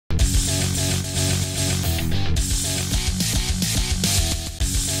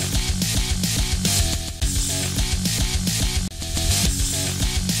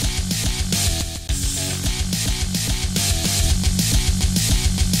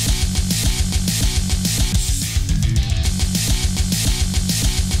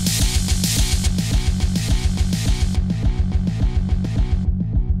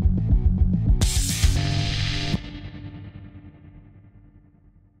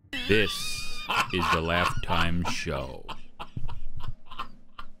This is the LaughTimeShow.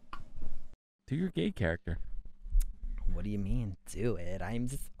 Do your gay character. What do you mean, do it? I'm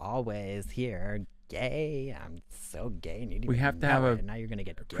just always here, gay. I'm so gay. And you We have to have a now you're gonna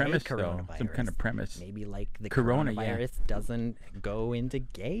get gay premise, though. coronavirus. Some kind of premise. Maybe like the Corona, coronavirus doesn't go into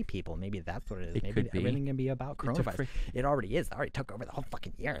gay people. Maybe that's what it is. It Maybe could be. everything can be about coronavirus. It already is. It already took over the whole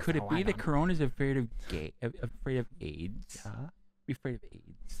fucking year. Could it so be why that not? Corona's afraid of afraid of AIDS? Yeah. Be afraid of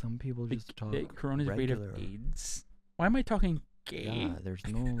AIDS. Some people just talk Corona's afraid of regular. AIDS. Why am I talking gay? Yeah, there's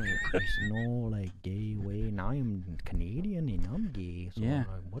no like gay way. Now I'm Canadian and I'm gay. So Yeah.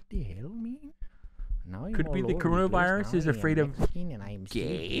 what the hell, man? Now I'm Could it be all the over place. coronavirus Now is I am afraid of Mexican and I'm still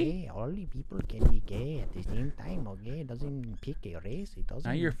gay? gay. All the people can be gay at the same time. Okay, it doesn't pick a race. It doesn't.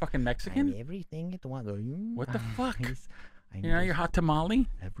 Now you're fucking Mexican? I'm everything at once. What the fuck? I'm You know, you're just- hot tamale?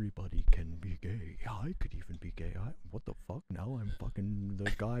 Everybody can be gay. I could even be gay. What the fuck? Now I'm fucking the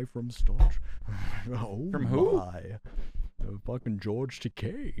guy from Stars. Oh From who? my. Fucking George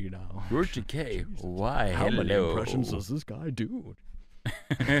Takei now. George Takei. Why? How many hello. impressions does this guy do?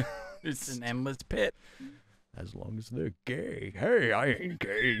 It's an endless pit. As long as they're gay. Hey, I ain't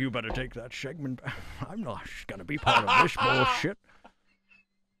gay. You better take that segment back. I'm not gonna be part of this bullshit.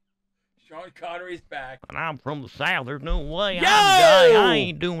 Sean Connery's back. And I'm from the South. There's no way Yo! I'm gay. I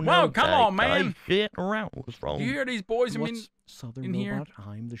ain't doing Whoa, no come gay on, man. shit around. What's wrong? Do you hear these boys? I mean, What's Southern in here? Robot?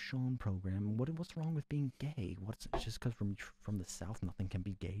 I'm the Sean program. What's wrong with being gay? What's just because from the South nothing can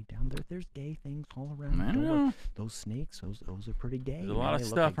be gay down there? There's gay things all around. I Don't know. look- Those snakes, those are pretty gay. There's a lot of They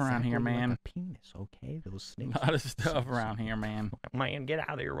look stuff around here, exactly like man. a penis, okay? Those snakes. a lot of stuff around here, man. Man, get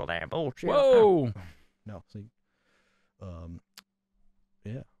out of here with that bullshit. Whoa! No, see,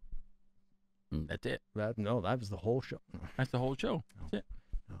 yeah. That's it. That was the whole show. That's the whole show. That's it.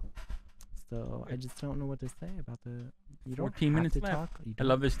 So I just don't know what to say about the. You don't 14 have minutes to left. talk. You I don't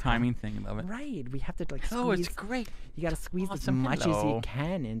love this have- timing thing. I love it. Right, we have to like squeeze. Oh, it's great. You gotta squeeze Awesome. as much as Hello. you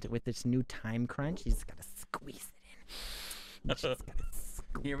can into with this new time crunch. You just gotta squeeze it in. You just gotta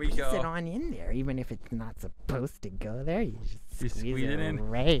squeeze Here we go. it on in there, even if it's not supposed to go there. You just You squeeze squeeze it in.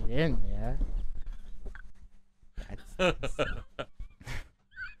 right in there. That's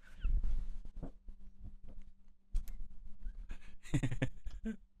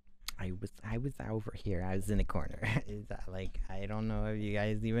I was over here. I was in the corner. Is that like I don't know if you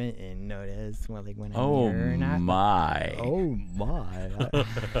guys even notice when when I'm Oh here or not. my! Oh my!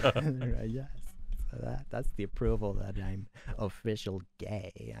 Yes, so that's the approval that I'm official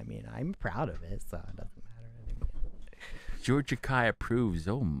gay. I mean, I'm proud of it, so it doesn't matter anymore. Georgia Kai approves.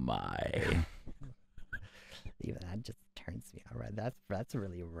 Oh my! Even that just turns me on. Right? That's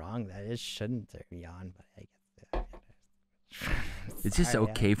really wrong. That it shouldn't turn me on, but I guess. Is this Sorry,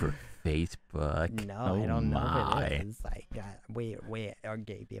 okay for Facebook? No, oh I don't know my. if it is. Like, wait, are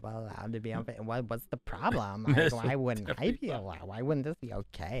gay people allowed to be on Facebook? What's the problem? Like, This why will wouldn't I definitely be not. allowed? Why wouldn't this be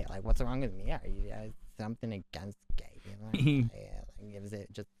okay? Like, what's wrong with me? Are you guys something against gay people? Like, is it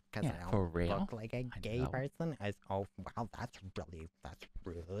just because Yeah, I for don't real? look like a I gay know. person? Wow, that's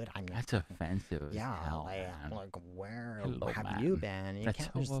rude. I mean, That's offensive. as yeah, hell, man. like where Hello, have you man. been? You That's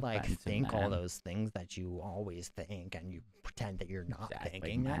can't so just like offensive, think all man. those things that you always think and you pretend that you're not Exactly,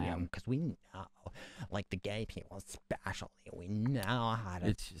 thinking that, man. because we know, like the gay people especially, we know how to.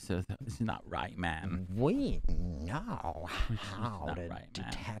 It's just it's not right, man. We know It's just how not to right, man.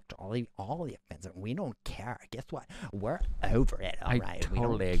 detect all the offensive. We don't care. Guess what? We're over it. All I right. We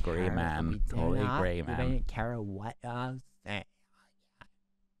don't totally agree, care. man. We do Totally not agree, man. even care what say.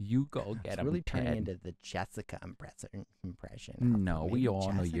 You go get It's him, really turning Ted. into the Jessica impression. No, we Maybe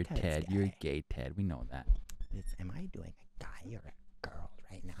all know you're Jessica is Ted. You're gay, Ted. We know that. Am I doing a guy or a girl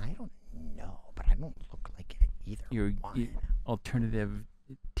right now? I don't know, but I don't look like either You're one. alternative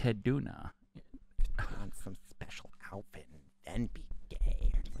Ted Duna. Put on some special outfit and then be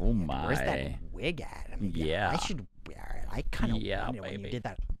gay. Oh Where's my. that wig at? I mean, Yeah. I should wear it. I kind of Yeah, wanted when you baby. did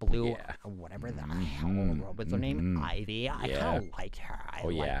that blue, Yeah. whatever the Mhm, hell was her name, mhm. Ivy. I Yeah. kind of liked her. I Oh,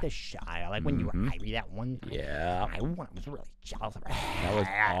 liked yeah. the shot. I like when you were Mhm. Ivy that one time. Yeah. I was really jealous of her. That was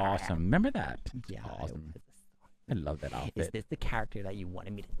awesome. Remember that? It's Yeah, it awesome. was. I love that Is outfit. this the character that you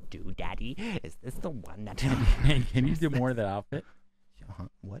wanted me to do, Daddy? Is this the one that? Can you do more of that outfit?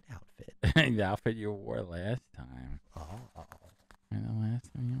 What outfit? The outfit you wore last time. Oh. And the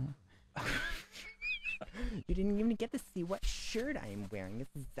last time you wore. You didn't even get to see what shirt I am wearing. This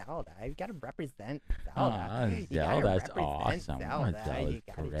is Zelda. You gotta represent Zelda. Ah, You gotta Zelda's represent awesome. Zelda. Zelda's You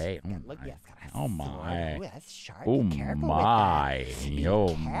gotta great. just Oh look, my. you got a Oh sword. my. Ooh, that's sharp. Oh Be careful my. with that. Be Oh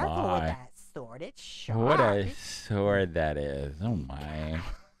careful my. with that sword. It's sharp. What a sword that is. Oh my.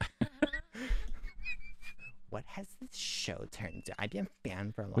 what has this show turned to? I've been a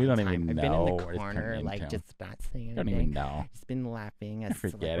fan for a long We don't time. even I've been know in what the it's corner, turned like into. just not saying Don't anything. even know. Just been laughing. As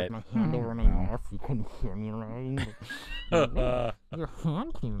forget like, it. With my hand over my No. mouth, you couldn't hear me, right? Your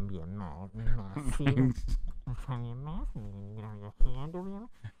hand can be a mouth.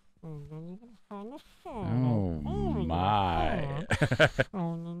 Oh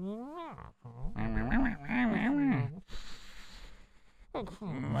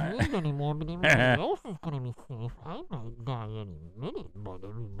my. Anymore, but everybody else is gonna be safe. I might die any minute, but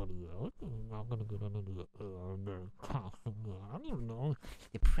everybody else is not gonna get into the air. They're toxic. I don't even know.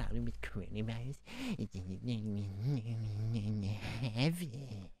 The problem with coronavirus is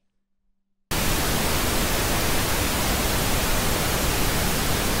heavy.